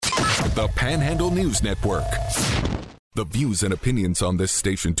the Panhandle News Network. The views and opinions on this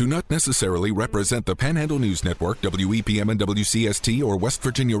station do not necessarily represent the Panhandle News Network, WEPM and WCST, or West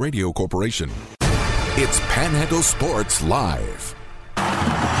Virginia Radio Corporation. It's Panhandle Sports Live.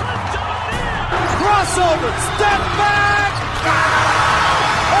 Crossover, step back,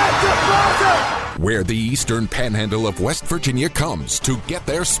 and where the Eastern Panhandle of West Virginia comes to get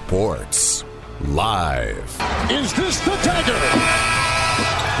their sports. Live. Is this the dagger?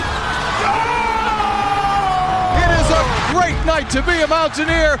 It is a great night to be a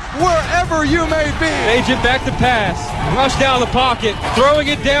Mountaineer wherever you may be. Agent back to pass. Rush down the pocket. Throwing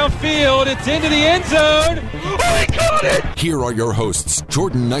it downfield. It's into the end zone. Oh, he caught it! Here are your hosts,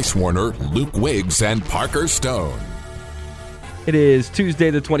 Jordan Nicewarner, Luke Wiggs, and Parker Stone. It is Tuesday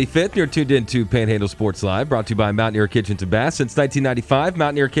the 25th. You're tuned in to Panhandle Sports Live, brought to you by Mountaineer Kitchens and Baths. Since 1995,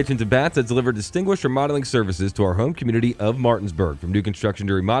 Mountaineer Kitchens and Baths has delivered distinguished remodeling services to our home community of Martinsburg. From new construction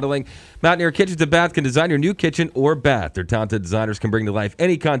to remodeling, Mountaineer Kitchens and Baths can design your new kitchen or bath. Their talented designers can bring to life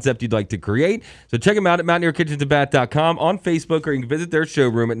any concept you'd like to create. So check them out at mountaineerkitchensandbath.com, on Facebook, or you can visit their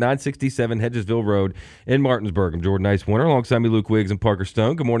showroom at 967 Hedgesville Road in Martinsburg. I'm Jordan Nicewarner, alongside me Luke Wiggs and Parker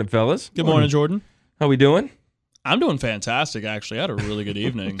Stone. Good morning, fellas. Good morning, Jordan. How we doing? I'm doing fantastic, actually. I had a really good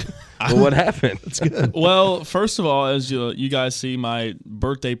evening. Well, what happened? That's good. Well, first of all, as you guys see, my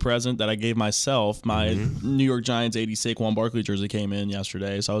birthday present that I gave myself, my New York Giants 80 Saquon Barkley jersey came in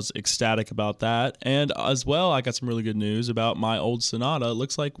yesterday, so I was ecstatic about that. And as well, I got some really good news about my old Sonata. It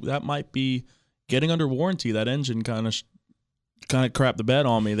looks like that might be getting under warranty. That engine kind of crapped the bed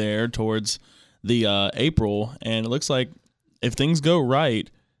on me there towards the April, and it looks like if things go right,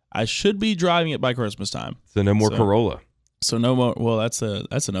 I should be driving it by Christmas time. So no more Corolla. So no more. Well, that's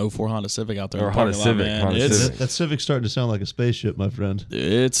an 04 Honda Civic out there. Or Honda Civic. That Civic's starting to sound like a spaceship, my friend.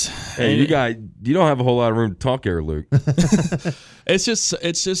 Hey, you don't have a whole lot of room to talk here, Luke. It's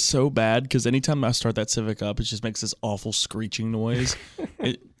just so bad because anytime I start that Civic up, it just makes this awful screeching noise.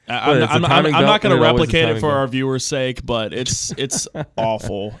 I'm not going to replicate it for our viewers' sake, but it's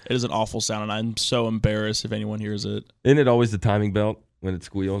awful. It is an awful sound, and I'm so embarrassed if anyone hears it. Isn't it always the timing belt when it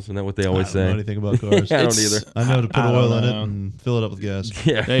squeals? Isn't that what they always say? I don't know anything about cars. I don't either. I know to put oil in it and fill it up with gas.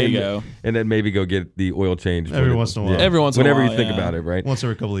 Yeah, there you go. And then maybe go get the oil change every once in a while. Yeah. Every once in a while, whenever you think about it, right? Once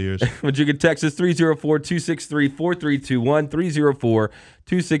every couple of years. But you can text us 304-263-4321,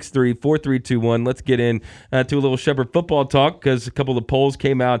 304-263-4321. Let's get in to a little Shepherd football talk because a couple of polls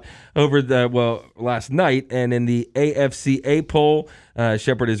came out over last night, and in the AFCA poll,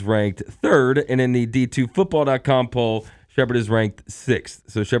 Shepherd is ranked 3rd, and in the D2Football.com poll, Shepherd is ranked 6th.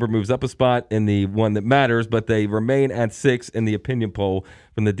 So Shepherd moves up a spot in the one that matters, but they remain at 6th in the opinion poll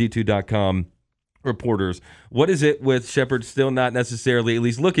from the D2.com reporters. What is it with Shepherd still not necessarily, at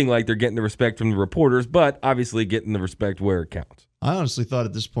least looking like they're getting the respect from the reporters, but obviously getting the respect where it counts? I honestly thought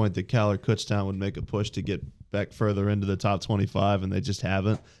at this point that Cal or Kutztown would make a push to get back further into the top 25, and they just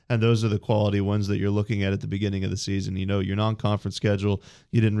haven't. And those are the quality ones that you're looking at the beginning of the season. You know, your non-conference schedule,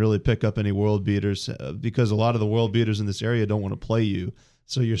 you didn't really pick up any world beaters because a lot of the world beaters in this area don't want to play you.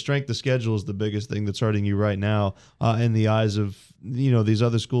 So your strength of schedule is the biggest thing that's hurting you right now in the eyes of, these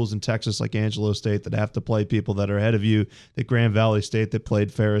other schools in Texas like Angelo State that have to play people that are ahead of you, the Grand Valley State that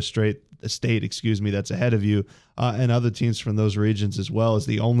played Ferris State, that's ahead of you, and other teams from those regions as well is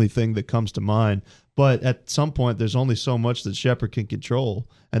the only thing that comes to mind. But at some point, there's only so much that Shepherd can control,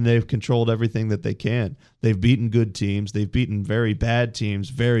 and they've controlled everything that they can. They've beaten good teams. They've beaten very bad teams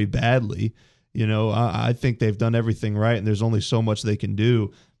very badly. I think they've done everything right, and there's only so much they can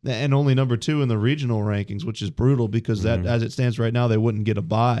do. And only number 2 in the regional rankings, which is brutal because that, as it stands right now, they wouldn't get a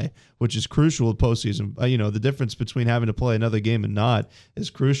bye, which is crucial in postseason. The difference between having to play another game and not is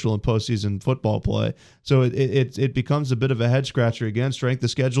crucial in postseason football play. So it becomes a bit of a head scratcher again. Strength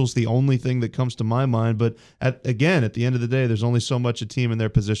of schedule is the only thing that comes to my mind. But at the end of the day, there's only so much a team in their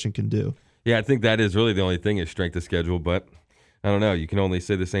position can do. Yeah, I think that is really the only thing is strength of schedule, but I don't know. You can only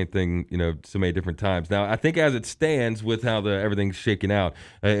say the same thing, so many different times. Now, I think as it stands with how everything's shaking out,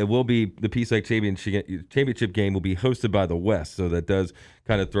 it will be the PSAC championship game will be hosted by the West, so that does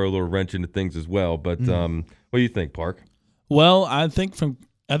kind of throw a little wrench into things as well. But what do you think, Park? Well, I think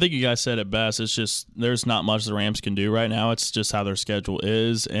you guys said it best. It's just there's not much the Rams can do right now. It's just how their schedule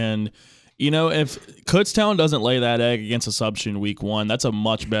is, and if Kutztown doesn't lay that egg against Assumption week 1, that's a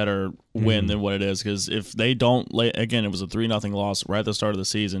much better win than what it is. Because if they don't lay, again, it was a 3-0 loss right at the start of the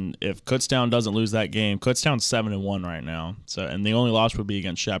season. If Kutztown doesn't lose that game, Kutztown's 7-1 right now. So, and the only loss would be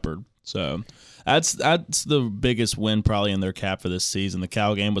against Shepherd. So that's the biggest win probably in their cap for this season. The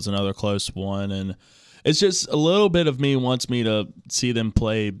Cal game was another close one, and it's just a little bit of me wants me to see them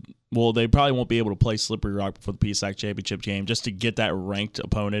play well, they probably won't be able to play Slippery Rock before the PSAC championship game just to get that ranked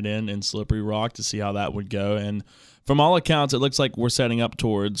opponent in Slippery Rock to see how that would go. And from all accounts, it looks like we're setting up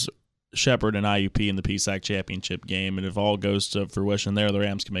towards Shepherd and IUP in the PSAC championship game. And if all goes to fruition there, the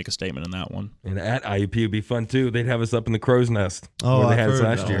Rams can make a statement in that one. And at IUP would be fun, too. They'd have us up in the Crow's Nest. Oh, where they I've had us heard,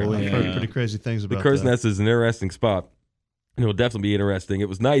 last year. I've heard pretty crazy things about the Crow's that. Nest is an interesting spot. It will definitely be interesting. It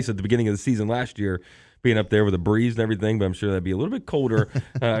was nice at the beginning of the season last year, being up there with a breeze and everything, but I'm sure that'd be a little bit colder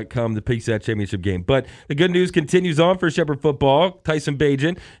come the PSAC championship game. But the good news continues on for Shepherd football. Tyson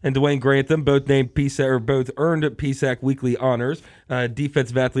Bajan and Dwayne Grantham both named PSAC, or both earned PSAC weekly honors,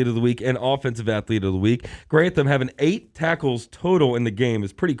 defensive athlete of the week and offensive athlete of the week. Grantham having 8 tackles total in the game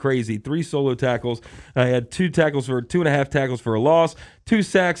is pretty crazy. 3 solo tackles. Had 2.5 tackles for a loss, 2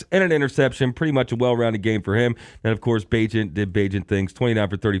 sacks, and an interception. Pretty much a well-rounded game for him. And, of course, Bajan did Bajan things, 29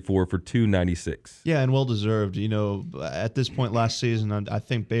 for 34 for 296. Yeah, and well-deserved. You know, at this point last season, I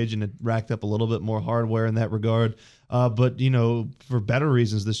think Bajan had racked up a little bit more hardware in that regard. But, you know, for better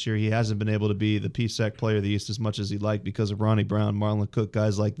reasons this year, he hasn't been able to be the PSAC player of the East as much as he'd like because of Ronnie Brown, Marlon Cook,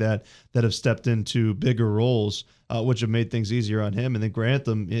 guys like that have stepped into bigger roles, which have made things easier on him. And then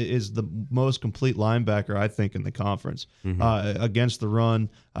Grantham is the most complete linebacker, I think, in the conference. Against the run,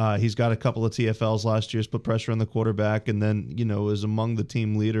 he's got a couple of TFLs last year, has put pressure on the quarterback, and then, you know, is among the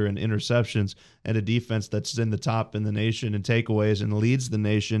team leader in interceptions and a defense that's in the top in the nation in takeaways and leads the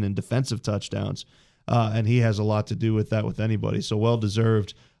nation in defensive touchdowns. And he has a lot to do with that with anybody. So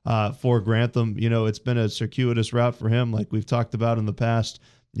well-deserved for Grantham. You know, it's been a circuitous route for him, like we've talked about in the past.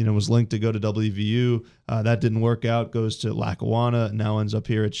 You know, was linked to go to WVU. That didn't work out. Goes to Lackawanna. Now ends up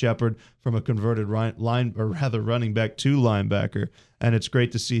here at Shepherd from a converted running back to linebacker. And it's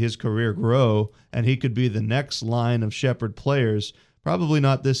great to see his career grow. And he could be the next line of Shepherd players. Probably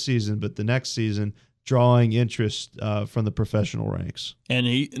not this season, but the next season, drawing interest from the professional ranks. And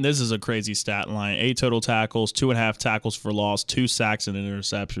this is a crazy stat line: 8 total tackles, 2.5 tackles for loss, 2 sacks and an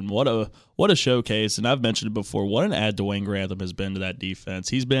interception. What a showcase! And I've mentioned it before. What an add Dwayne Grantham has been to that defense.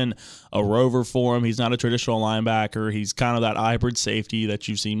 He's been a rover for him. He's not a traditional linebacker. He's kind of that hybrid safety that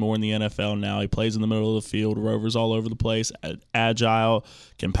you've seen more in the NFL now. He plays in the middle of the field, rovers all over the place, agile,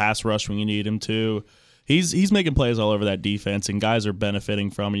 can pass rush when you need him to. He's making plays all over that defense, and guys are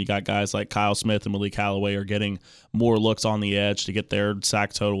benefiting from it. You got guys like Kyle Smith and Malik Callaway are getting more looks on the edge to get their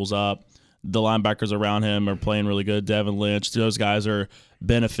sack totals up. The linebackers around him are playing really good. Devin Lynch, those guys are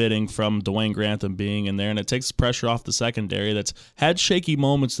benefiting from Dwayne Grantham being in there, and it takes pressure off the secondary that's had shaky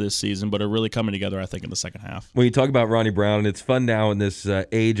moments this season, but are really coming together, I think, in the second half. When you talk about Ronnie Brown, and it's fun now in this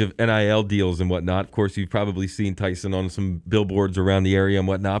age of NIL deals and whatnot. Of course, you've probably seen Tyson on some billboards around the area and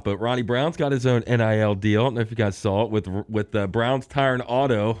whatnot, but Ronnie Brown's got his own NIL deal. I don't know if you guys saw it with Brown's Tire and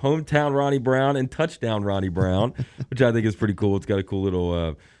Auto, hometown Ronnie Brown and touchdown Ronnie Brown, which I think is pretty cool. It's got a cool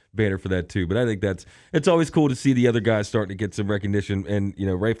little banner for that too, but I think it's always cool to see the other guys starting to get some recognition, and you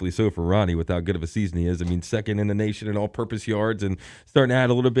know, rightfully so for Ronnie with how good of a season he is. I mean, second in the nation in all-purpose yards, and starting to add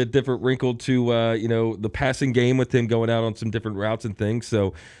a little bit different wrinkle to you know, the passing game with him going out on some different routes and things.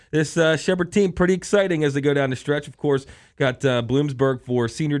 So this Shepherd team pretty exciting as they go down the stretch. Of course, got Bloomsburg for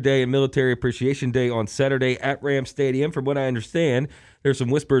Senior Day and Military Appreciation Day on Saturday at Ram Stadium. From what I understand, there's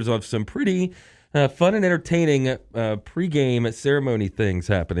some whispers of some pretty fun and entertaining pregame ceremony things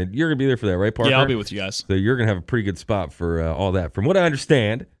happening. You're going to be there for that, right, Parker? Yeah, I'll be with you guys. So you're going to have a pretty good spot for all that. From what I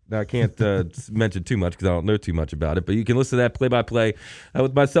understand, now I can't mention too much because I don't know too much about it, but you can listen to that play-by-play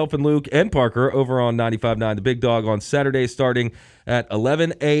with myself and Luke and Parker over on 95.9 The Big Dog on Saturday starting at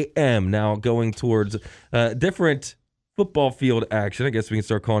 11 a.m. Now going towards different football field action. I guess we can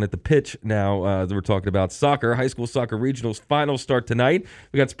start calling it the pitch now. We're talking about soccer. High school soccer regionals finals start tonight.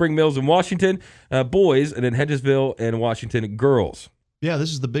 We got Spring Mills and Washington boys, and then Hedgesville and Washington girls. Yeah,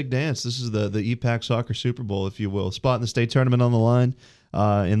 this is the big dance. This is the EPAC Soccer Super Bowl, if you will. Spot in the state tournament on the line.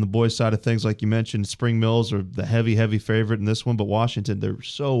 In the boys' side of things, like you mentioned, Spring Mills are the heavy favorite in this one, but Washington, they're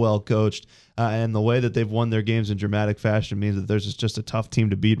so well coached, and the way that they've won their games in dramatic fashion means that there's just a tough team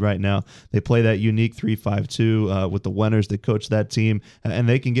to beat right now. They play that unique 3-5-2 with the Wenners that coach that team, and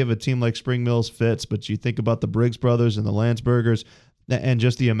they can give a team like Spring Mills fits, but you think about the Briggs brothers and the Landsbergers, and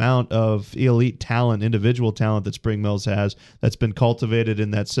just the amount of elite talent, individual talent that Spring Mills has that's been cultivated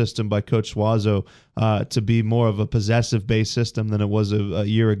in that system by Coach Suazo to be more of a possessive-based system than it was a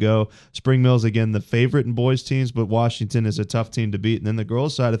year ago. Spring Mills, again, the favorite in boys' teams, but Washington is a tough team to beat. And then the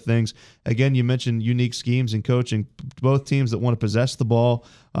girls' side of things, again, you mentioned unique schemes in coaching. Both teams that want to possess the ball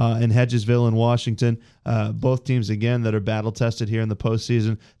in Hedgesville and Washington, both teams, again, that are battle-tested here in the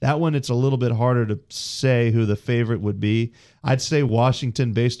postseason. That one, it's a little bit harder to say who the favorite would be. I'd say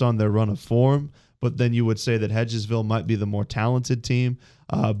Washington based on their run of form, but then you would say that Hedgesville might be the more talented team.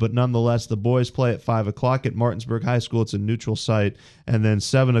 But nonetheless, the boys play at 5 o'clock at Martinsburg High School. It's a neutral site. And then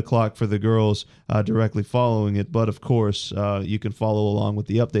 7 o'clock for the girls directly following it. But, of course, you can follow along with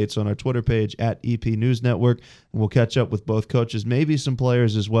the updates on our Twitter page at EP News Network. And we'll catch up with both coaches, maybe some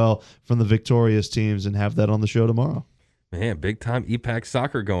players as well from the victorious teams, and have that on the show tomorrow. Man, big-time EPAC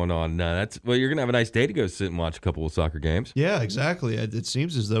soccer going on. Well, you're going to have a nice day to go sit and watch a couple of soccer games. Yeah, exactly. It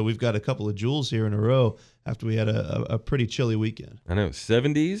seems as though we've got a couple of jewels here in a row after we had a pretty chilly weekend. I know,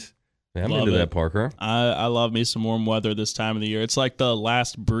 70s. Man, I'm into that, Parker. I love me some warm weather this time of the year. It's like the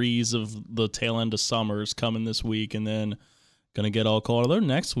last breeze of the tail end of summer is coming this week, and then going to get all cold. Although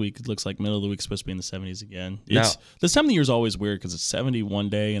next week, it looks like middle of the week is supposed to be in the 70s again. This time of the year is always weird because it's 70 one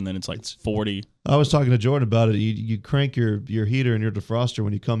day, and then it's like 40. I was talking to Jordan about it. You crank your heater and your defroster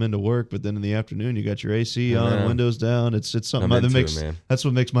when you come into work, but then in the afternoon you got your AC on, windows down. It's something that's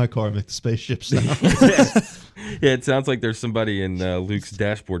what makes my car make the spaceship sound. Yeah, it sounds like there's somebody in Luke's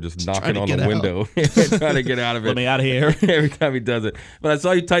dashboard just knocking on the window, trying to get out of it. Let me out of here every time he does it. But I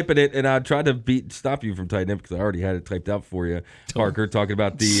saw you typing it, and I tried to stop you from typing it because I already had it typed out for you, Parker. Talking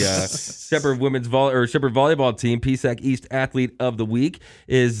about the Shepherd Shepherd volleyball team. PSAC East Athlete of the Week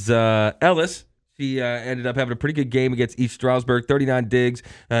is Ellis. She ended up having a pretty good game against East Stroudsburg, 39 digs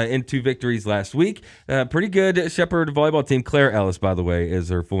in 2 victories last week. Pretty good Shepherd volleyball team. Claire Ellis, by the way, is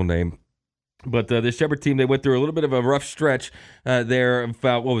her full name. But the Shepherd team, they went through a little bit of a rough stretch there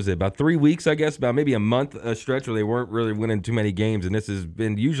about, about 3 weeks, I guess, about maybe a month stretch where they weren't really winning too many games. And this has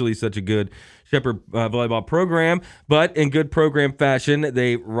been usually such a good Shepherd volleyball program. But in good program fashion,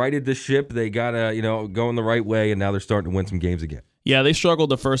 they righted the ship. They got going the right way, and now they're starting to win some games again. Yeah, they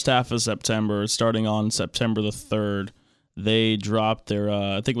struggled the first half of September. Starting on September the 3rd, they dropped their,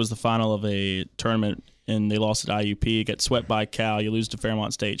 I think it was the final of a tournament, and they lost at IUP, get swept by Cal. You lose to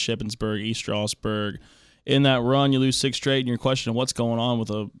Fairmont State, Shippensburg, East Stroudsburg. In that run, you lose 6 straight, and you're questioning what's going on with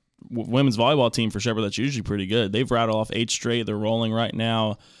a women's volleyball team for Shepherd that's usually pretty good. They've rattled off 8 straight. They're rolling right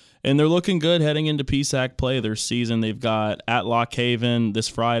now, and they're looking good heading into PSAC play their season. They've got at Lock Haven this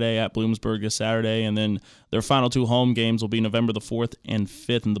Friday, at Bloomsburg this Saturday, and then their final 2 home games will be November the 4th and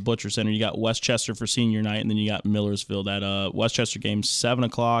 5th in the Butcher Center. You got Westchester for senior night, and then you got Millersville. That Westchester game, 7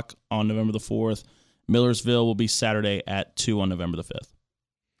 o'clock on November the 4th. Millersville will be Saturday at 2 on November the 5th.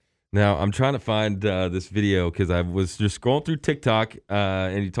 Now, I'm trying to find this video because I was just scrolling through TikTok,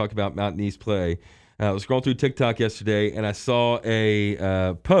 and you talked about Mountain East play. I was scrolling through TikTok yesterday, and I saw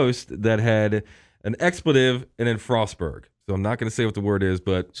a post that had an expletive and then Frostburg. So I'm not going to say what the word is,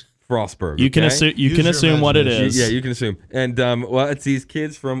 but Frostburg. You can assume what it is. Yeah, you can assume. And it's these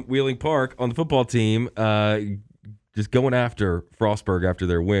kids from Wheeling Park on the football team just going after Frostburg after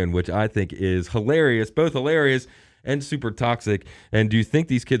their win, which I think is hilarious, both hilarious and super toxic. And do you think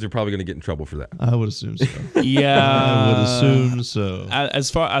these kids are probably going to get in trouble for that? I would assume so. Yeah, I would assume so.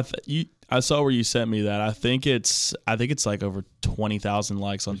 I saw where you sent me that. I think it's like over 20,000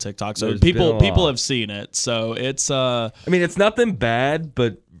 likes on TikTok. So people have seen it. So it's it's nothing bad,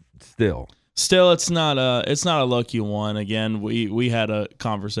 but still it's not a look you want. Again, we had a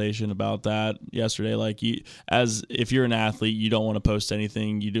conversation about that yesterday. Like, if you're an athlete, you don't want to post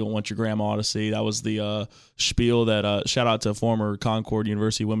anything you don't want your grandma to see. That was the spiel that shout out to former Concord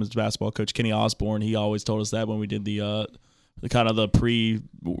University women's basketball coach Kenny Osborne. He always told us that when we did the kind of the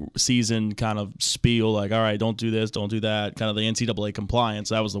pre-season kind of spiel, like, all right, don't do this, don't do that, kind of the NCAA compliance.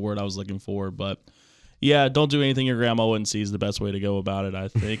 That was the word I was looking for. But yeah, don't do anything your grandma wouldn't see is the best way to go about it, I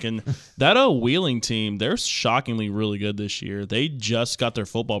think. And that Wheeling team, they're shockingly really good this year. They just got their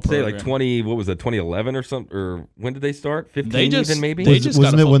football program. Say like 2011 or something? Or when did they start? 15 even maybe?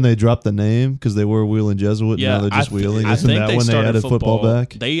 Wasn't it when they dropped the name because they were Wheeling Jesuit? Yeah, now they're just Wheeling. Isn't that when they added football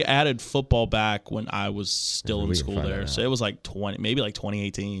back? They added football back when I was still in school there. So it was like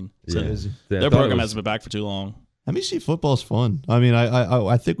 2018. So their program hasn't been back for too long. MEC football's fun. I mean,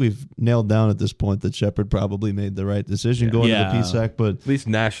 I think we've nailed down at this point that Shepherd probably made the right decision going to the PSAC, but at least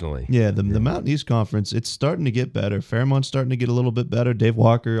nationally. Yeah, the Mountain East Conference, it's starting to get better. Fairmont's starting to get a little bit better. Dave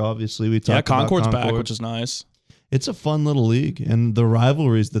Walker, obviously, we talked about Concord's back, which is nice. It's a fun little league, and the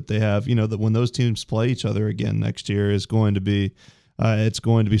rivalries that they have, that when those teams play each other again next year is going to be it's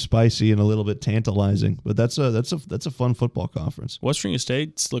going to be spicy and a little bit tantalizing, but that's a fun football conference. Western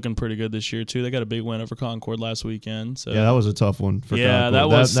State's looking pretty good this year too. They got a big win over Concord last weekend. So yeah, that was a tough one for Concord. That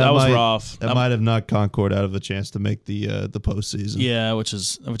was rough. That might have knocked Concord out of a chance to make the postseason. Yeah, which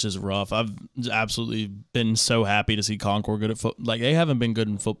is rough. I've absolutely been so happy to see Concord good at football. Like, they haven't been good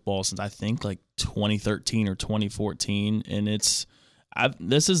in football since I think like 2013 or 2014, and this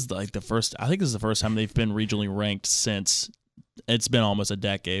is the first time they've been regionally ranked since it's been almost a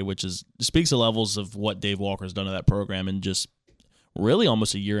decade, which speaks to levels of what Dave Walker's done to that program in just really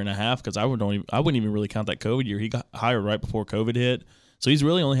almost a year and a half, because I wouldn't even really count that COVID year. He got hired right before COVID hit. So he's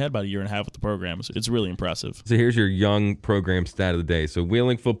really only had about a year and a half with the program. So it's really impressive. So here's your young program stat of the day. So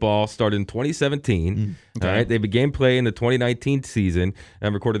Wheeling football started in 2017. Okay. All right, they began play in the 2019 season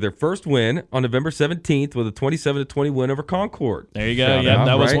and recorded their first win on November 17th with a 27-20 win over Concord. There you go. Shout Yeah, out,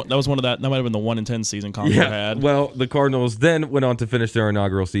 that right? was one of that. That might have been the 1-10 season Concord had. Well, the Cardinals then went on to finish their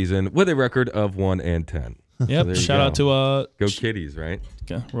inaugural season with a record of 1-10. Yep. So Shout out to Go Kitties, right?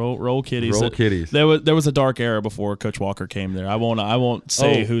 Roll Kitties. Roll Kitties. There was a dark era before Coach Walker came there. I won't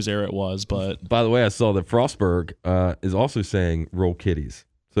say whose era it was, but by the way, I saw that Frostburg is also saying Roll Kitties.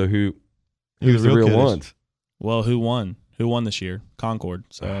 So who's the real Kitties? ones? well, who won? Who won this year? Concord.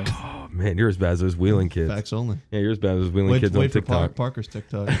 So Oh man, you're as bad as those Wheeling kids. Facts only. Yeah, you're as bad as those Wheeling kids on Wait for TikTok. Parker's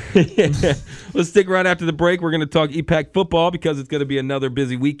TikTok. Yeah. Let's stick around after the break. We're going to talk EPAC football because it's going to be another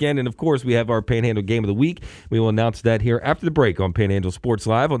busy weekend. And, of course, we have our Panhandle Game of the Week. We will announce that here after the break on Panhandle Sports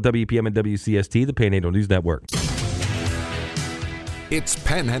Live on WEPM and WCST, the Panhandle News Network. It's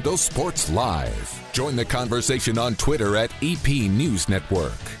Panhandle Sports Live. Join the conversation on Twitter at EP News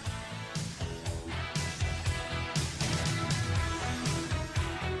Network.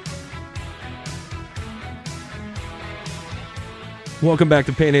 Welcome back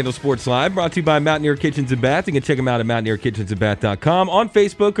to Panhandle Sports Live, brought to you by Mountaineer Kitchens and Bath. You can check them out at mountaineerkitchensandbath.com, on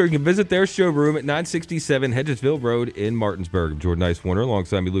Facebook, or you can visit their showroom at 967 Hedgesville Road in Martinsburg. I'm Jordan Nicewarner,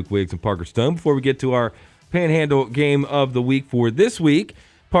 alongside me Luke Wiggs and Parker Stone. Before we get to our Panhandle Game of the Week for this week,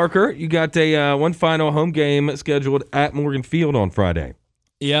 Parker, you got a one final home game scheduled at Morgan Field on Friday.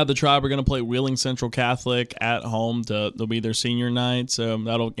 yeah, the Tribe are going to play Wheeling Central Catholic at home. They'll be their senior night. So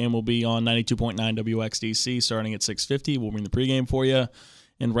that game will be on 92.9 WXDC starting at 6:50. We'll bring the pregame for you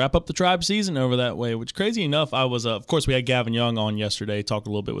and wrap up the Tribe season over that way, which, crazy enough, I was, of course, we had Gavin Young on yesterday, talked a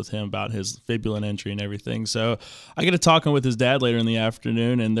little bit with him about his fibula injury and everything. So I get to talking with his dad later in the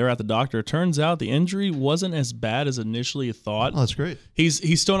afternoon, and they're at the doctor. It turns out the injury wasn't as bad as initially thought. Oh, that's great.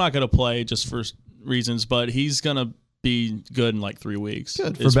 He's still not going to play just for reasons, but he's going to be good in like 3 weeks.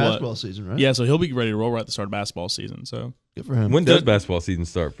 Good for basketball season, right? Yeah, so he'll be ready to roll right at the start of basketball season. So Good for him. When does basketball season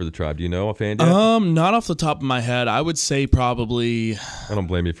start for the Tribe? Do you know offhand yet? not off the top of my head. I would say probably. I don't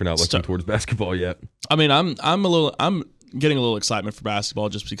blame you for not looking towards basketball yet. I mean, I'm getting a little excitement for basketball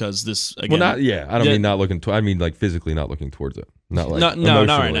just because this again. Well, not I don't mean not looking. I mean like physically not looking towards it. Not like no,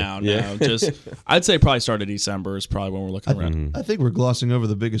 not right now. Yeah. No, just I'd say probably start of December is probably when we're looking around. I think we're glossing over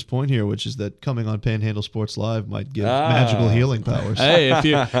the biggest point here, which is that coming on Panhandle Sports Live might give magical healing powers. Hey,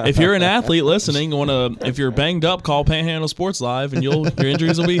 if you're an athlete listening, if you're banged up, call Panhandle Sports Live, and your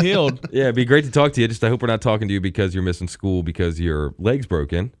injuries will be healed. Yeah, it'd be great to talk to you. Just I hope we're not talking to you because you're missing school because your leg's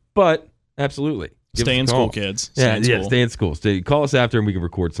broken. But absolutely. Stay in school, kids. Stay in school. Stay. Call us after and we can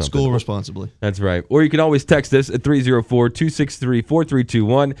record something. School responsibly. That's right. Or you can always text us at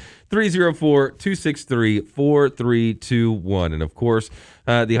 304-263-4321, 304-263-4321. And, of course,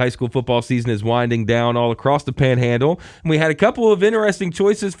 the high school football season is winding down all across the Panhandle. And we had a couple of interesting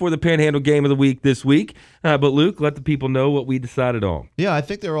choices for the Panhandle Game of the Week this week. But, Luke, let the people know what we decided on. Yeah, I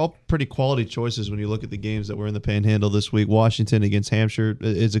think they're all pretty quality choices when you look at the games that were in the Panhandle this week. Washington against Hampshire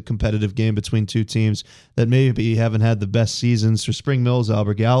is a competitive game between two teams that maybe haven't had the best seasons. For Spring Mills,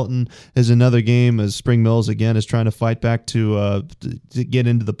 Albert Gallatin is another game as Spring Mills, again, is trying to fight back to get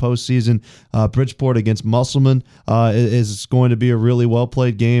into the postseason. Bridgeport against Musselman is going to be a really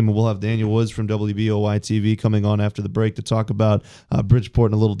well-played game, and we'll have Daniel Woods from WVOY TV coming on after the break to talk about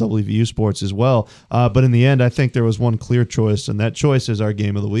Bridgeport and a little WVU sports as well. But in the end, I think there was one clear choice, and that choice is our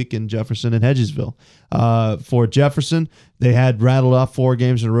game of the week in Jefferson and Hedgesville. For Jefferson, they had rattled off 4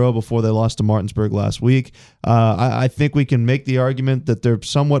 games in a row before they lost to Martinsburg last week. I think we can make the argument that they're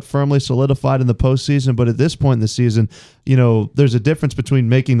somewhat firmly solidified in the postseason, but at this point in the season, there's a difference between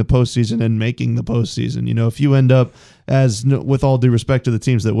making the postseason and making the postseason. If you end up with all due respect to the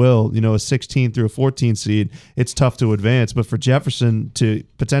teams that will, a 16 through a 14 seed, it's tough to advance. But for Jefferson to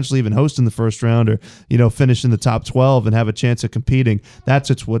potentially even host in the first round or, finish in the top 12 and have a chance of competing,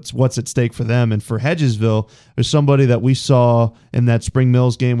 that's what's at stake for them. And for Hedgesville, there's somebody that we saw in that Spring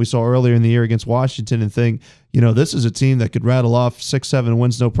Mills game we saw earlier in the year against Washington and think, this is a team that could rattle off 6-7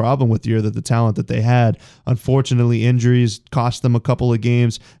 wins no problem with the talent that they had. Unfortunately, injuries cost them a couple of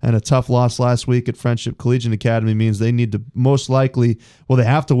games, and a tough loss last week at Friendship Collegiate Academy means they need to they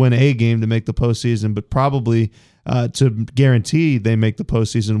have to win a game to make the postseason, but probably to guarantee they make the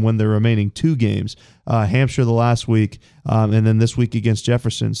postseason win their remaining 2 games. Hampshire the last week, and then this week against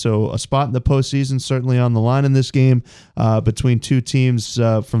Jefferson. So a spot in the postseason certainly on the line in this game between two teams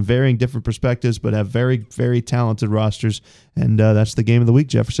from varying different perspectives, but have very, very talented rosters. And that's the game of the week,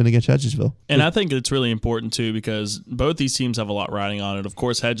 Jefferson against Hedgesville. And I think it's really important, too, because both these teams have a lot riding on it. Of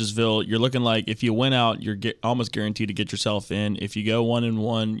course, Hedgesville, you're looking like if you win out, you're almost guaranteed to get yourself in. If you go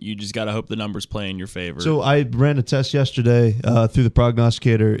 1-1, you just got to hope the numbers play in your favor. So I ran a test yesterday through the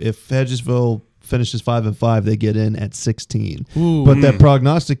prognosticator. If Hedgesville finishes 5-5, they get in at 16. Ooh. But that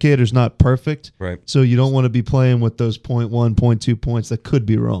prognosticator is not perfect, Right. So you don't want to be playing with those 0.1, 0.2 points that could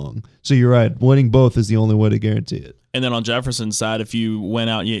be wrong. So you're right. Winning both is the only way to guarantee it. And then on Jefferson's side, if you went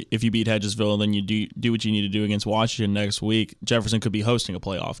out, if you beat Hedgesville, then you do what you need to do against Washington next week. Jefferson could be hosting a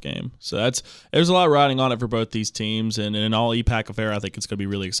playoff game. So there's a lot riding on it for both these teams. And in an all EPAC affair, I think it's going to be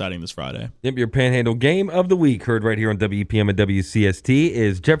really exciting this Friday. Yep, your Panhandle game of the week, heard right here on WEPM and WCST,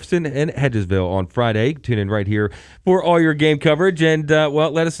 is Jefferson and Hedgesville on Friday. Tune in right here for all your game coverage. And,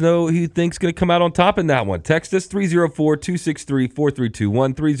 let us know who you think's going to come out on top in that one. Text us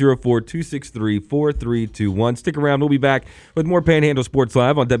 304-263-4321, 304-263-4321. Stick around. We'll be back with more Panhandle Sports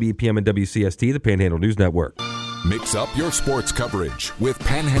Live on WEPM and WCST, the Panhandle News Network. Mix up your sports coverage with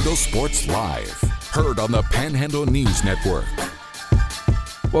Panhandle Sports Live. Heard on the Panhandle News Network.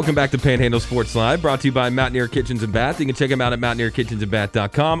 Welcome back to Panhandle Sports Live, brought to you by Mountaineer Kitchens and Bath. You can check them out at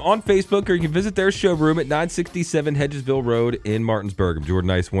mountaineerkitchensandbath.com, on Facebook, or you can visit their showroom at 967 Hedgesville Road in Martinsburg. I'm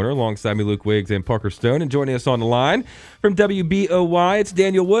Jordan Nicewarner, alongside me Luke Wiggs and Parker Stone, and joining us on the line from WBOY, it's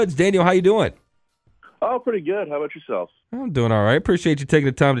Daniel Woods. Daniel, how you doing? Oh, pretty good. How about yourself? I'm doing all right. Appreciate you taking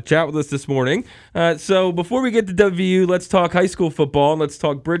the time to chat with us this morning. So before we get to WVU, let's talk high school football, and let's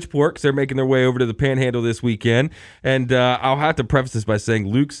talk Bridgeport, because they're making their way over to the Panhandle this weekend. And I'll have to preface this by saying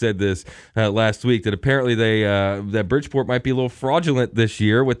Luke said this last week, that apparently that Bridgeport might be a little fraudulent this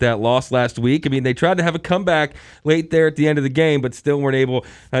year with that loss last week. I mean, they tried to have a comeback late there at the end of the game, but still weren't able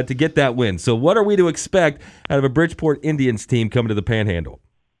to get that win. So what are we to expect out of a Bridgeport Indians team coming to the Panhandle?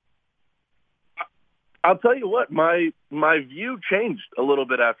 I'll tell you what, my view changed a little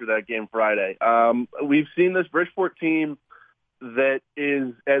bit after that game Friday. We've seen this Bridgeport team that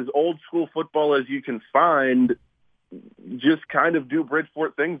is as old school football as you can find just kind of do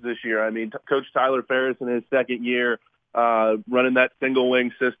Bridgeport things this year. I mean, Coach Tyler Ferris in his second year running that single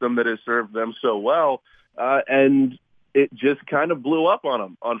wing system that has served them so well, and it just kind of blew up on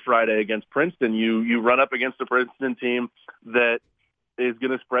them on Friday against Princeton. You run up against a Princeton team that is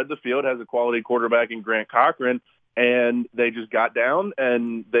going to spread the field, has a quality quarterback in Grant Cochran, and they just got down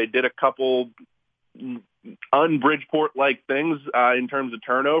and they did a couple un-Bridgeport-like things in terms of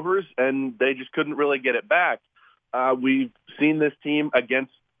turnovers, and they just couldn't really get it back. We've seen this team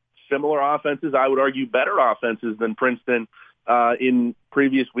against similar offenses, I would argue better offenses than Princeton in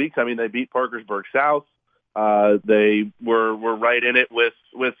previous weeks. I mean, they beat Parkersburg South. They were right in it with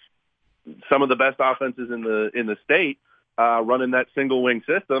some of the best offenses in the state. Running that single wing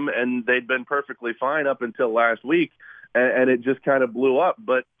system, and they'd been perfectly fine up until last week, and it just kind of blew up.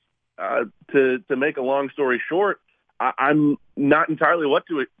 But to make a long story short, I'm not entirely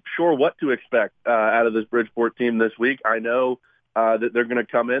sure what to expect out of this Bridgeport team this week. I know that they're going to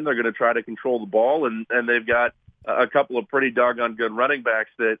come in, they're going to try to control the ball, and they've got a couple of pretty doggone good running backs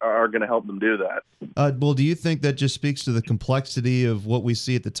that are going to help them do that. Well, do you think that just speaks to the complexity of what we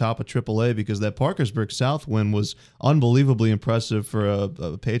see at the top of AAA? Because that Parkersburg South win was unbelievably impressive for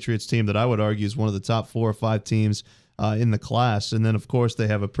a Patriots team that I would argue is one of the top 4 or 5 teams in the class. And then, of course, they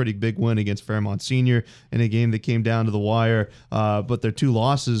have a pretty big win against Fairmont Senior in a game that came down to the wire. But their 2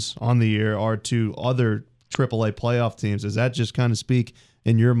 losses on the year are to other AAA playoff teams. Does that just kind of speak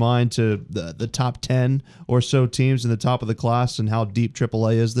in your mind to the top 10 or so teams in the top of the class and how deep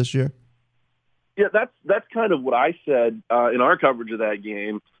AAA is this year? Yeah, that's kind of what I said in our coverage of that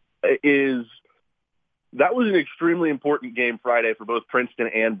game. Is that was an extremely important game Friday for both Princeton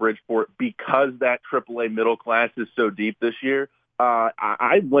and Bridgeport because that AAA middle class is so deep this year.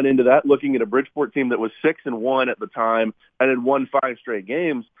 I went into that looking at a Bridgeport team that was 6-1 at the time and had won 5 straight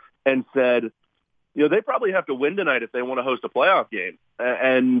games, and said, they probably have to win tonight if they want to host a playoff game.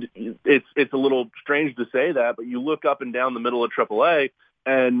 And it's a little strange to say that, but you look up and down the middle of AAA,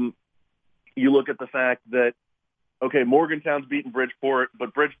 and you look at the fact that, okay, Morgantown's beaten Bridgeport,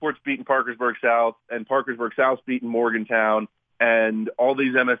 but Bridgeport's beaten Parkersburg South, and Parkersburg South's beaten Morgantown, and all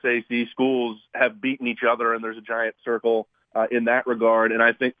these MSAC schools have beaten each other, and there's a giant circle in that regard. And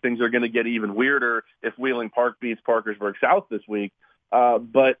I think things are going to get even weirder if Wheeling Park beats Parkersburg South this week.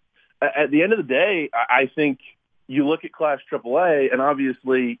 But at the end of the day, I think you look at Class AAA, and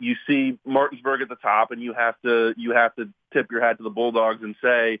obviously you see Martinsburg at the top, and you have to tip your hat to the Bulldogs and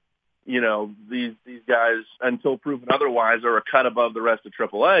say, these guys, until proven otherwise, are a cut above the rest of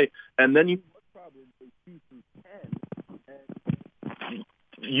AAA. And then you look probably 2 through 10, and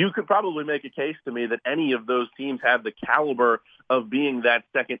you could probably make a case to me that any of those teams have the caliber of being that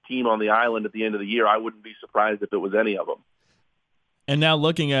second team on the island at the end of the year. I wouldn't be surprised if it was any of them. And now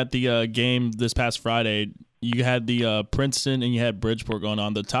looking at the game this past Friday, you had the Princeton and you had Bridgeport going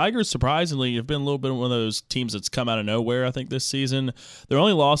on. The Tigers, surprisingly, have been a little bit one of those teams that's come out of nowhere, I think, this season. Their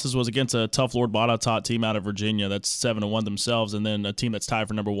only losses was against a tough Lord Botetourt team out of Virginia that's 7-1 themselves, and then a team that's tied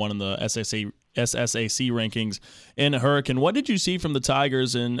for number 1 in the SSAC rankings in Hurricane. What did you see from the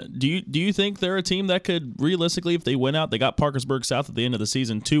Tigers, and do you think they're a team that could realistically, if they win out, they got Parkersburg South at the end of the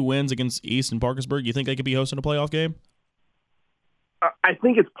season, 2 wins against East and Parkersburg, you think they could be hosting a playoff game? I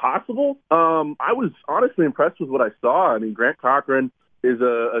think it's possible. I was honestly impressed with what I saw. I mean, Grant Cochran is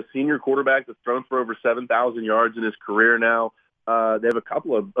a senior quarterback that's thrown for over 7,000 yards in his career now. They have a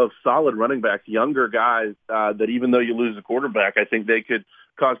couple of solid running backs, younger guys that even though you lose a quarterback, I think they could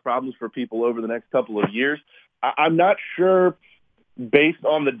cause problems for people over the next couple of years. I'm not sure, based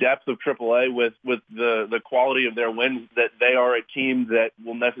on the depth of AAA with the quality of their wins, that they are a team that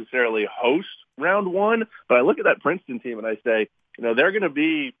will necessarily host round 1. But I look at that Princeton team and I say, they're going to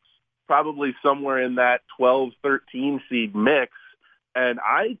be probably somewhere in that 12-13 seed mix, and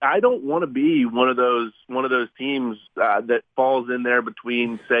I don't want to be one of those teams that falls in there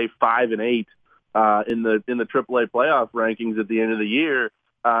between, say, 5 and 8 in the AAA playoff rankings at the end of the year,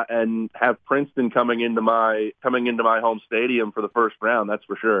 and have Princeton coming into my home stadium for the first round. That's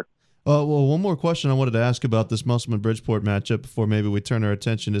for sure. Well, one more question I wanted to ask about this Musselman-Bridgeport matchup before maybe we turn our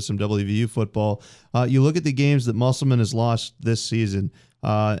attention to some WVU football. You look at the games that Musselman has lost this season,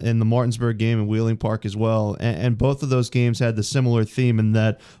 in the Martinsburg game and Wheeling Park as well, and both of those games had the similar theme in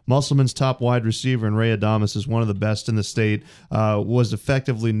that Musselman's top wide receiver, and Ray Adamas is one of the best in the state, was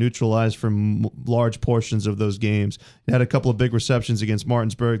effectively neutralized from large portions of those games. He had a couple of big receptions against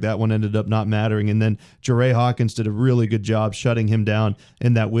Martinsburg. That one ended up not mattering, and then Jeray Hawkins did a really good job shutting him down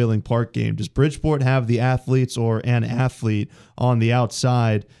in that Wheeling Park game. Does Bridgeport have the athletes or an athlete on the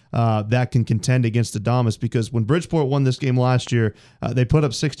outside that can contend against Adamas? Because when Bridgeport won this game last year, they put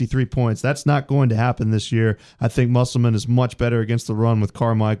up 63 points. That's not going to happen this year. I think Musselman is much better against the run with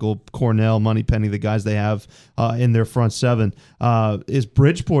Carmichael, Cornell, Moneypenny, the guys they have in their front seven. Is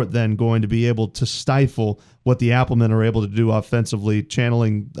Bridgeport then going to be able to stifle what the Applemen are able to do offensively,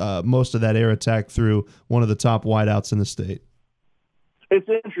 channeling most of that air attack through one of the top wideouts in the state? It's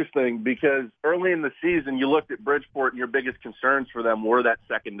interesting because early in the season, you looked at Bridgeport and your biggest concerns for them were that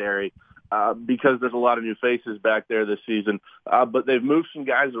secondary because there's a lot of new faces back there this season. But they've moved some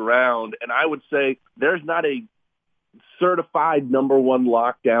guys around, and I would say there's not a certified number 1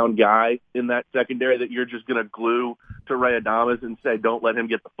 lockdown guy in that secondary that you're just going to glue to Ray Adamas and say, don't let him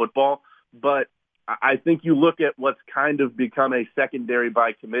get the football. But I think you look at what's kind of become a secondary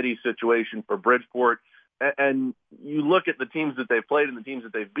by committee situation for Bridgeport, and you look at the teams that they've played and the teams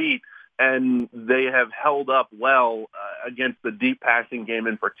that they've beat, and they have held up well against the deep passing game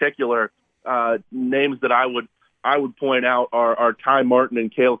in particular. Names that I would point out are Ty Martin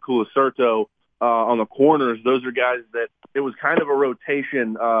and Cale Culacerto on the corners. Those are guys that it was kind of a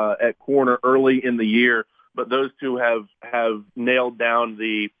rotation at corner early in the year, but those two have nailed down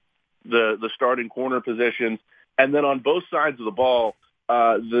the starting corner positions. And then on both sides of the ball,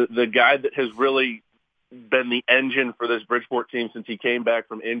 the guy that has really been the engine for this Bridgeport team since he came back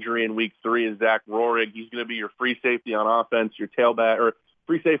from injury in week 3 is Zach Rohrig. He's going to be your free safety on offense, your tailback, or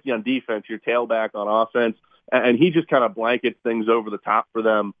free safety on defense, your tailback on offense. And he just kind of blankets things over the top for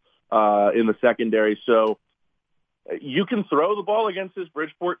them in the secondary. So you can throw the ball against this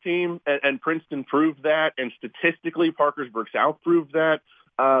Bridgeport team, and Princeton proved that, and statistically Parkersburg South proved that.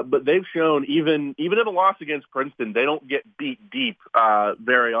 But they've shown even in a loss against Princeton, they don't get beat deep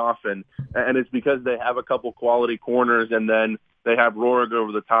very often, and it's because they have a couple quality corners, and then they have Rohrig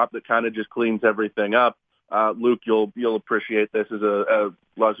over the top that kind of just cleans everything up. Luke, you'll appreciate this as a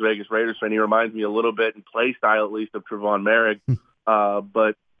Las Vegas Raiders fan. He reminds me a little bit in play style, at least, of Trevon Merrick.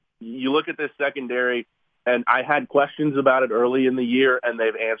 But you look at this secondary, and I had questions about it early in the year, and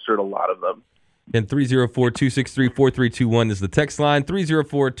they've answered a lot of them. And 304-263-4321 is the text line,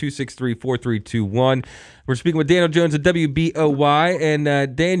 304-263-4321. We're speaking with Daniel Jones of WBOY. And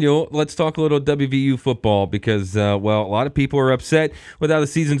Daniel, let's talk a little WVU football because, a lot of people are upset with how the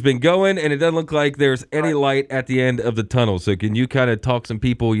season's been going, and it doesn't look like there's any light at the end of the tunnel. So can you kind of talk some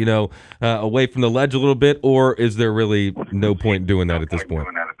people, away from the ledge a little bit, or is there really no point in doing that at this point?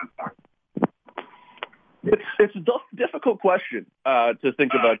 It's a difficult question to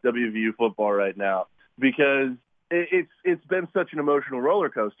think about WVU football right now because it's been such an emotional roller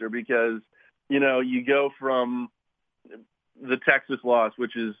coaster because, you go from the Texas loss,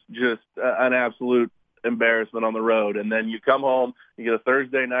 which is just an absolute embarrassment on the road. And then you come home, you get a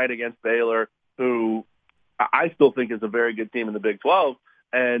Thursday night against Baylor, who I still think is a very good team in the Big 12.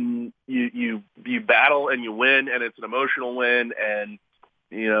 And you battle and you win, and it's an emotional win. And,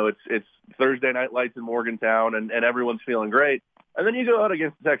 it's Thursday night lights in Morgantown, and everyone's feeling great. And then you go out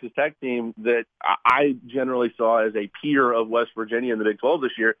against the Texas Tech team that I generally saw as a peer of West Virginia in the Big 12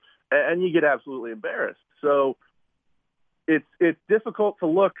 this year, and you get absolutely embarrassed. So it's difficult to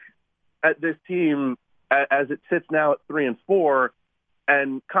look at this team as it sits now at 3-4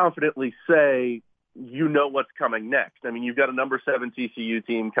 and confidently say, what's coming next. I mean, you've got a number 7 TCU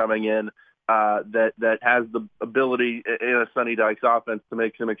team coming in that has the ability in a Sonny Dykes offense to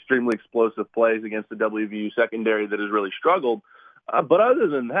make some extremely explosive plays against the WVU secondary that has really struggled. But other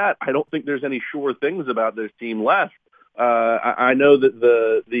than that, I don't think there's any sure things about this team left. I know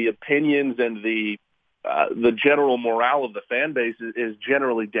that the opinions and the general morale of the fan base is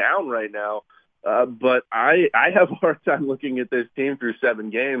generally down right now. But I have a hard time looking at this team through 7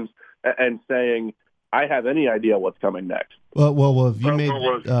 games and saying I have any idea what's coming next. Well, if you made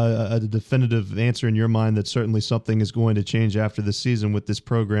a definitive answer in your mind that certainly something is going to change after the season with this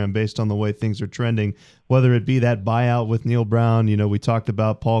program based on the way things are trending, whether it be that buyout with Neil Brown, we talked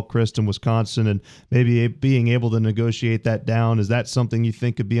about Paul Christ in Wisconsin and maybe being able to negotiate that down. Is that something you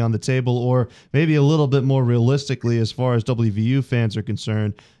think could be on the table? Or maybe a little bit more realistically, as far as WVU fans are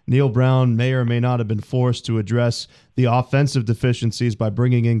concerned, Neil Brown may or may not have been forced to address the offensive deficiencies by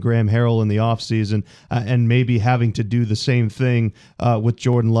bringing in Graham Harrell in the offseason and maybe having to do the same thing with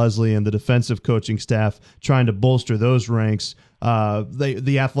Jordan Leslie and the defensive coaching staff, trying to bolster those ranks,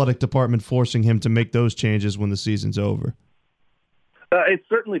 the athletic department forcing him to make those changes when the season's over. It's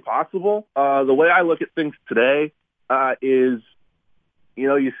certainly possible. The way I look at things today is,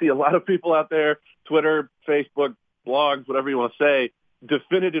 you see a lot of people out there, Twitter, Facebook, blogs, whatever you want to say,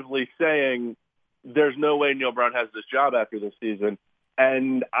 definitively saying there's no way Neil Brown has this job after this season,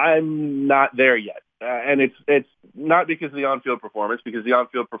 and I'm not there yet. And it's not because of the on-field performance, because the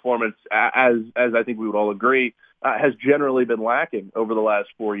on-field performance, as I think we would all agree, has generally been lacking over the last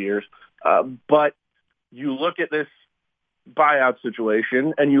 4 years. But you look at this buyout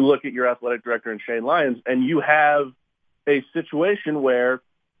situation, and you look at your athletic director in Shane Lyons, and you have a situation where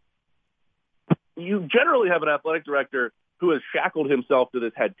you generally have an athletic director who has shackled himself to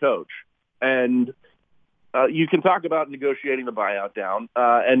this head coach. And you can talk about negotiating the buyout down,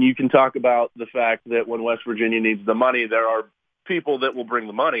 and you can talk about the fact that when West Virginia needs the money, there are people that will bring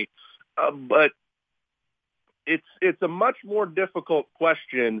the money. But it's a much more difficult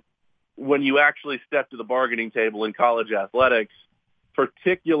question when you actually step to the bargaining table in college athletics,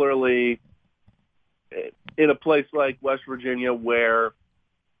 particularly in a place like West Virginia where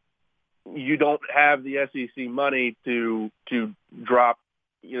you don't have the SEC money to drop,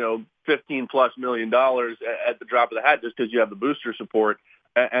 $15+ million at the drop of the hat just because you have the booster support,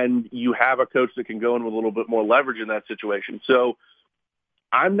 and you have a coach that can go in with a little bit more leverage in that situation. So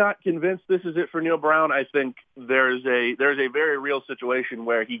I'm not convinced this is it for Neil Brown. I think there's a very real situation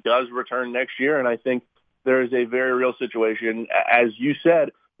where he does return next year, and I think there is a very real situation, as you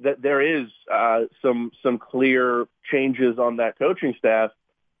said, that there is some clear changes on that coaching staff.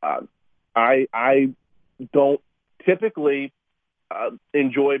 I don't typically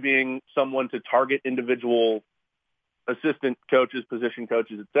enjoy being someone to target individual assistant coaches, position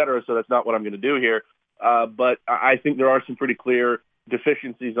coaches, et cetera, so that's not what I'm going to do here. But I think there are some pretty clear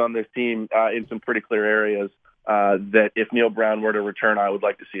deficiencies on this team in some pretty clear areas that if Neil Brown were to return, I would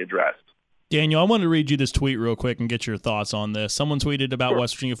like to see addressed. Daniel, I want to read you this tweet real quick and get your thoughts on this. Someone tweeted about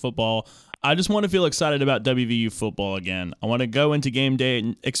West Virginia football. I just want to feel excited about WVU football again. I want to go into game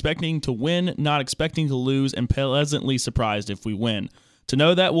day expecting to win, not expecting to lose, and pleasantly surprised if we win. To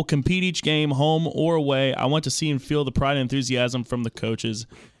know that we'll compete each game, home or away, I want to see and feel the pride and enthusiasm from the coaches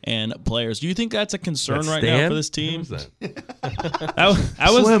and players. Do you think that's a concern right now for this team? Slim,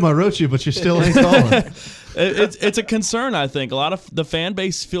 I wrote you, but you still ain't calling. It's a concern, I think. A lot of the fan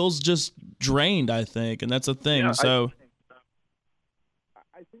base feels just drained, I think, and that's a thing. Yeah, so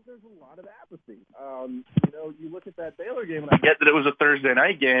I think there's a lot of apathy. You look at that Baylor game, and I get that it was a Thursday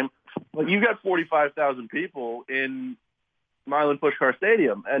night game, but you got 45,000 people in Milan Puskar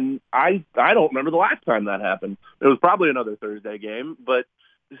Stadium, and I don't remember the last time that happened. It was probably another Thursday game, but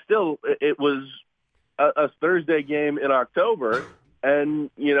still, it was a Thursday game in October,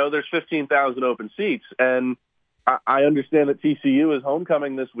 and there's 15,000 open seats, and I understand that TCU is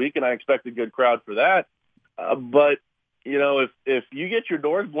homecoming this week, and I expect a good crowd for that. But if you get your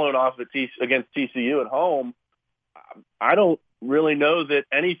doors blown off against TCU at home, I don't really know that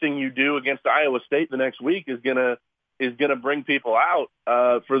anything you do against Iowa State the next week is gonna bring people out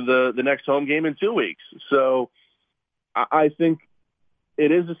for the next home game in 2 weeks. So I think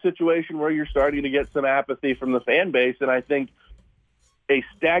it is a situation where you're starting to get some apathy from the fan base, and I think a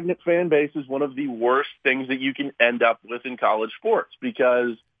stagnant fan base is one of the worst things that you can end up with in college sports,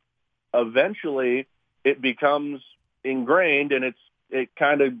 because eventually it becomes ingrained and it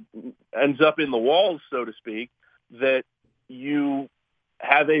kind of ends up in the walls, so to speak, that you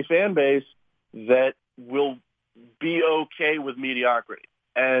have a fan base that will be okay with mediocrity.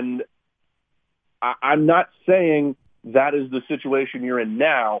 And I'm not saying that is the situation you're in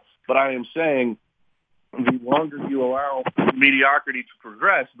now, but I am saying the longer you allow mediocrity to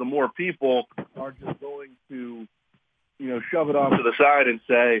progress, the more people are just going to, shove it off to the side and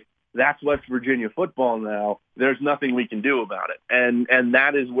say, that's West Virginia football now. There's nothing we can do about it. And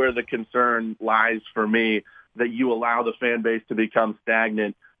that is where the concern lies for me, that you allow the fan base to become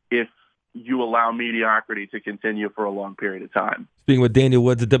stagnant if you allow mediocrity to continue for a long period of time. Speaking with Daniel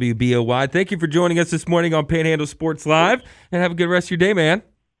Woods of WBOY, thank you for joining us this morning on Panhandle Sports Live, and have a good rest of your day, man.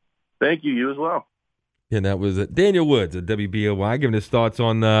 Thank you. You as well. And that was Daniel Woods of WBOY giving his thoughts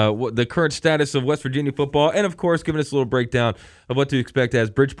on the current status of West Virginia football, and, of course, giving us a little breakdown of what to expect as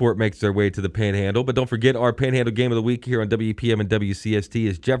Bridgeport makes their way to the Panhandle. But don't forget, our Panhandle game of the week here on WEPM and WCST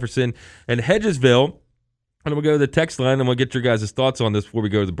is Jefferson and Hedgesville. And we'll go to the text line, and we'll get your guys' thoughts on this before we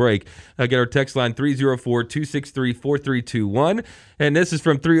go to the break. Get our text line, 304-263-4321. And this is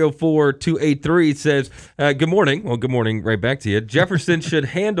from 304-283. It says, good morning. Well, good morning right back to you. Jefferson should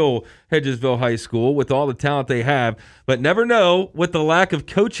handle Hedgesville High School with all the talent they have, but never know what the lack of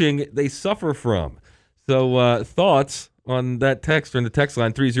coaching they suffer from. So thoughts on that text or in the text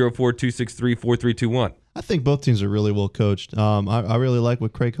line, 304-263-4321. I think both teams are really well coached. I really like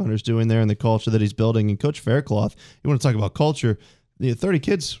what Craig Hunter's doing there and the culture that he's building. And Coach Faircloth, you want to talk about culture, 30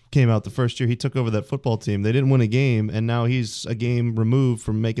 kids came out the first year he took over that football team. They didn't win a game, and now he's a game removed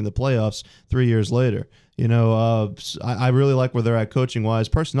from making the playoffs 3 years later. I really like where they're at coaching-wise.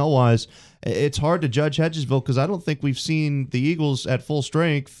 Personnel-wise, it's hard to judge Hedgesville because I don't think we've seen the Eagles at full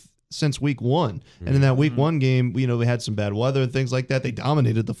strength since week one. And in that week one game, we had some bad weather and things like that. They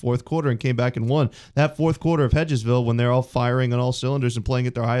dominated the fourth quarter and came back and won. That fourth quarter of Hedgesville, when they're all firing on all cylinders and playing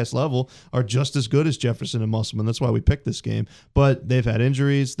at their highest level, are just as good as Jefferson and Musselman. That's why we picked this game. But they've had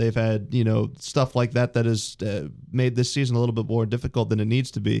injuries. They've had, stuff like that has made this season a little bit more difficult than it needs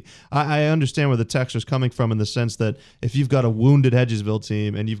to be. I understand where the text is coming from in the sense that if you've got a wounded Hedgesville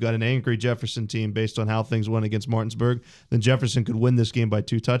team and you've got an angry Jefferson team based on how things went against Martinsburg, then Jefferson could win this game by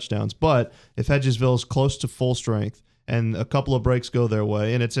 2 touchdowns. But if Hedgesville is close to full strength and a couple of breaks go their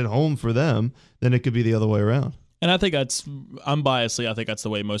way and it's at home for them, then it could be the other way around. And I think unbiasedly, I think that's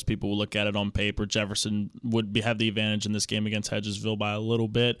the way most people will look at it on paper. Jefferson would have the advantage in this game against Hedgesville by a little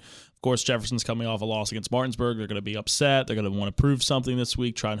bit. Of course, Jefferson's coming off a loss against Martinsburg. They're going to be upset. They're going to want to prove something this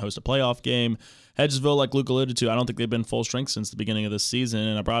week, try and host a playoff game. Hedgesville, like Luke alluded to, I don't think they've been full strength since the beginning of this season.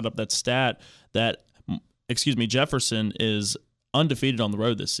 And I brought up that stat that, Jefferson is undefeated on the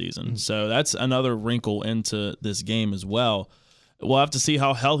road this season. So that's another wrinkle into this game as well. We'll have to see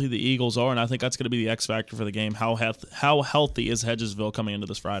how healthy the Eagles are, and I think that's going to be the X factor for the game. How healthy is Hedgesville coming into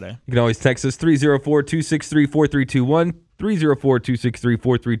this Friday? You can always text us 304-263-4321,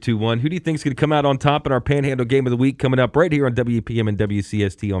 304-263-4321. Who do you think is going to come out on top in our Panhandle Game of the Week coming up right here on WEPM and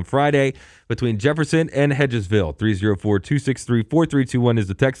WCST on Friday between Jefferson and Hedgesville? 304-263-4321 is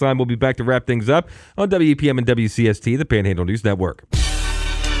the text line. We'll be back to wrap things up on WEPM and WCST, the Panhandle News Network.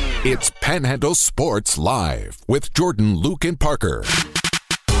 It's Panhandle Sports Live with Jordan, Luke, and Parker.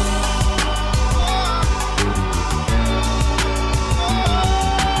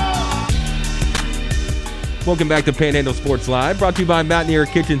 Welcome back to Panhandle Sports Live, brought to you by Mountaineer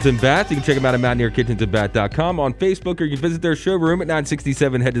Kitchens and Bath. You can check them out at mountaineerkitchensandbath.com, on Facebook, or you can visit their showroom at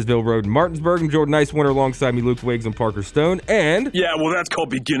 967 Hedgesville Road in Martinsburg. And Jordan Nicewarner alongside me, Luke Wiggs and Parker Stone. And yeah, well, that's called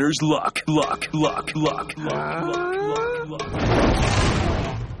beginner's luck.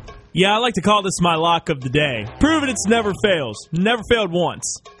 Yeah, I like to call this my lock of the day. Proven it's never fails. Never failed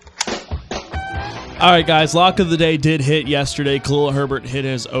once. All right, guys, lock of the day did hit yesterday. Khalil Herbert hit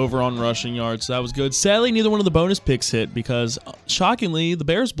his over on rushing yards. So that was good. Sadly, neither one of the bonus picks hit because, shockingly, the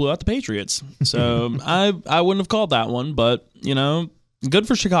Bears blew out the Patriots. So I wouldn't have called that one, but, good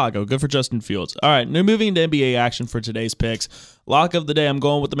for Chicago. Good for Justin Fields. All right, now moving into NBA action for today's picks. Lock of the day, I'm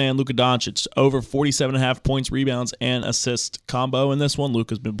going with the man, Luka Doncic. Over 47.5 points, rebounds, and assist combo in this one.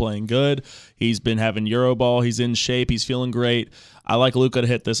 Luka's been playing good. He's been having Euro ball. He's in shape. He's feeling great. I like Luka to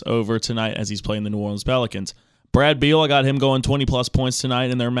hit this over tonight as he's playing the New Orleans Pelicans. Brad Beal, I got him going 20-plus points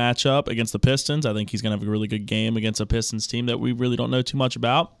tonight in their matchup against the Pistons. I think he's going to have a really good game against a Pistons team that we really don't know too much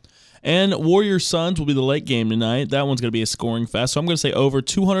about. And Warriors Suns will be the late game tonight. That one's going to be a scoring fest. So I'm going to say over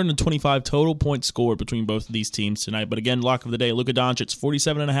 225 total points scored between both of these teams tonight. But again, lock of the day, Luka Doncic,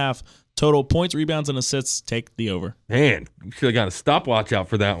 47.5 total points, rebounds, and assists. Take the over. Man, you should have got a stopwatch out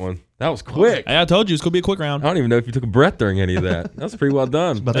for that one. That was quick. I told you it's going to be a quick round. I don't even know if you took a breath during any of that. That was pretty well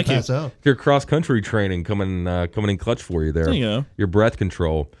done. About to pass out. Your cross-country training coming in clutch for you there. There you go. Your breath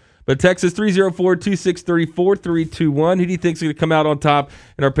control. But Texas 304-263-4321. Who do you think is going to come out on top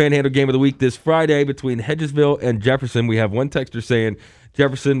in our Panhandle Game of the Week this Friday between Hedgesville and Jefferson? We have one texter saying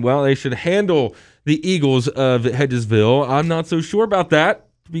Jefferson, well, they should handle the Eagles of Hedgesville. I'm not so sure about that,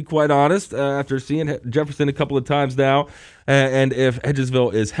 to be quite honest, after seeing Jefferson a couple of times now. And if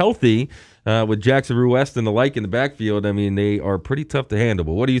Hedgesville is healthy, with Jackson Rue West and the like in the backfield, I mean, they are pretty tough to handle.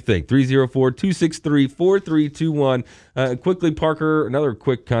 But what do you think? 304-263-4321. Quickly, Parker, another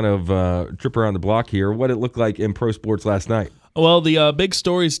quick kind of trip around the block here. What did it look like in pro sports last night? Well, the big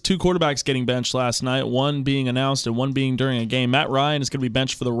story is 2 quarterbacks getting benched last night, one being announced and one being during a game. Matt Ryan is going to be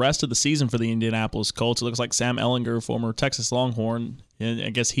benched for the rest of the season for the Indianapolis Colts. It looks like Sam Ehlinger, former Texas Longhorn, and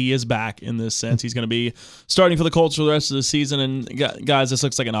I guess he is back in this sense. He's going to be starting for the Colts for the rest of the season. And guys, this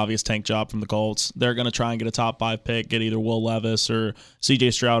looks like an obvious tank job from the Colts. They're going to try and get a top 5 pick, get either Will Levis or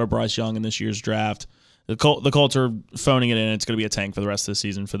C.J. Stroud or Bryce Young in this year's draft. The Colts are phoning it in. It's going to be a tank for the rest of the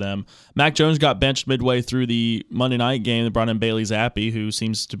season for them. Mac Jones got benched midway through the Monday night game. They brought in Bailey Zappi, who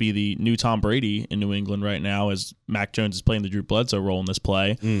seems to be the new Tom Brady in New England right now, as Mac Jones is playing the Drew Bledsoe role in this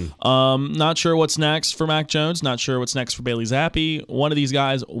play. Not sure what's next for Mac Jones. Not sure what's next for Bailey Zappi. One of these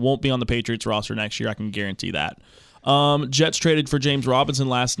guys won't be on the Patriots roster next year. I can guarantee that. Jets traded for James Robinson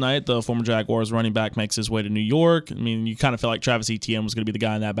last night. The former Jaguars running back makes his way to New York. I mean, you kind of feel like Travis Etienne was going to be the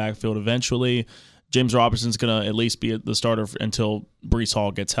guy in that backfield eventually. James Robinson's going to at least be the starter until Breece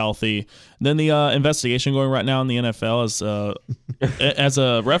Hall gets healthy. Then the investigation going right now in the NFL is as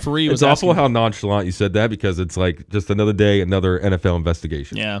a referee. It's awful how nonchalant you said that, because it's like just another day, another NFL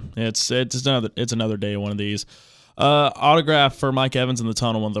investigation. Yeah, it's another day of one of these. Autograph for Mike Evans in the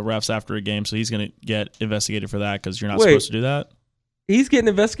tunnel, one of the refs after a game, so he's going to get investigated for that because you're not supposed to do that. He's getting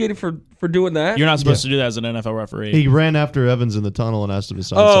investigated for doing that? You're not supposed to do that as an NFL referee. He ran after Evans in the tunnel and asked him to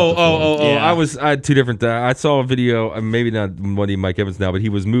sign something. Yeah. I had two different things. I saw a video, maybe not one of Mike Evans now, but he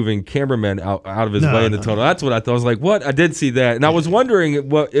was moving cameramen out of his way in the tunnel. That's what I thought. I was like, what? I did see that. And I was wondering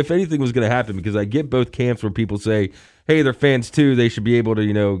what if anything was going to happen, because I get both camps where people say, hey, they're fans too. They should be able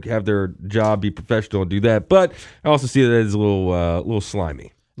to, have their job, be professional, and do that. But I also see that as a little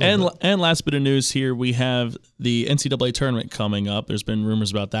slimy. And last bit of news here, we have the NCAA tournament coming up. There's been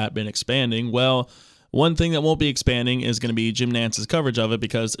rumors about that been expanding. Well, one thing that won't be expanding is going to be Jim Nance's coverage of it,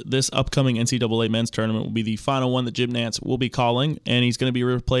 because this upcoming NCAA men's tournament will be the final one that Jim Nance will be calling, and he's going to be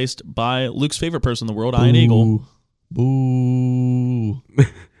replaced by Luke's favorite person in the world, Ian Eagle. Boo.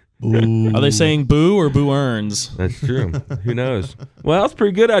 Boo. Are they saying boo or boo earns? That's true. Who knows? Well, that's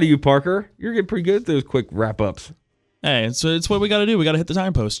pretty good out of you, Parker. You're getting pretty good at those quick wrap-ups. Hey, so it's what we got to do. We got to hit the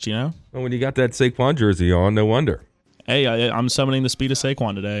time post, Well, when you got that Saquon jersey on, no wonder. Hey, I'm summoning the speed of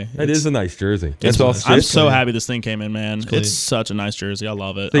Saquon today. It is a nice jersey. I'm so happy this thing came in, man. It's such a nice jersey. I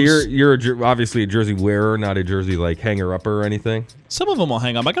love it. So you're obviously a jersey wearer, not a jersey like hanger-upper or anything? Some of them will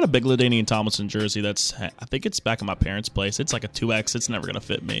hang up. I got a big LaDainian Tomlinson jersey I think it's back at my parents' place. It's like a 2X. It's never going to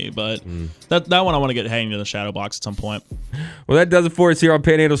fit me, but that one I want to get hanging in the shadow box at some point. Well, that does it for us here on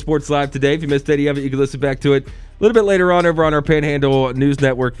Panhandle Sports Live today. If you missed any of it, you can listen back to it a little bit later on over on our Panhandle News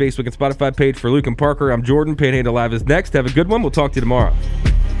Network Facebook and Spotify page. For Luke and Parker, I'm Jordan. Panhandle Live is next. Have a good one. We'll talk to you tomorrow.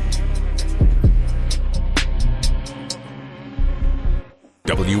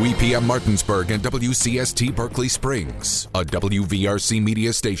 WEPM Martinsburg and WCST Berkeley Springs, a WVRC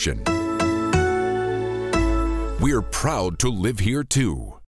media station. We're proud to live here too.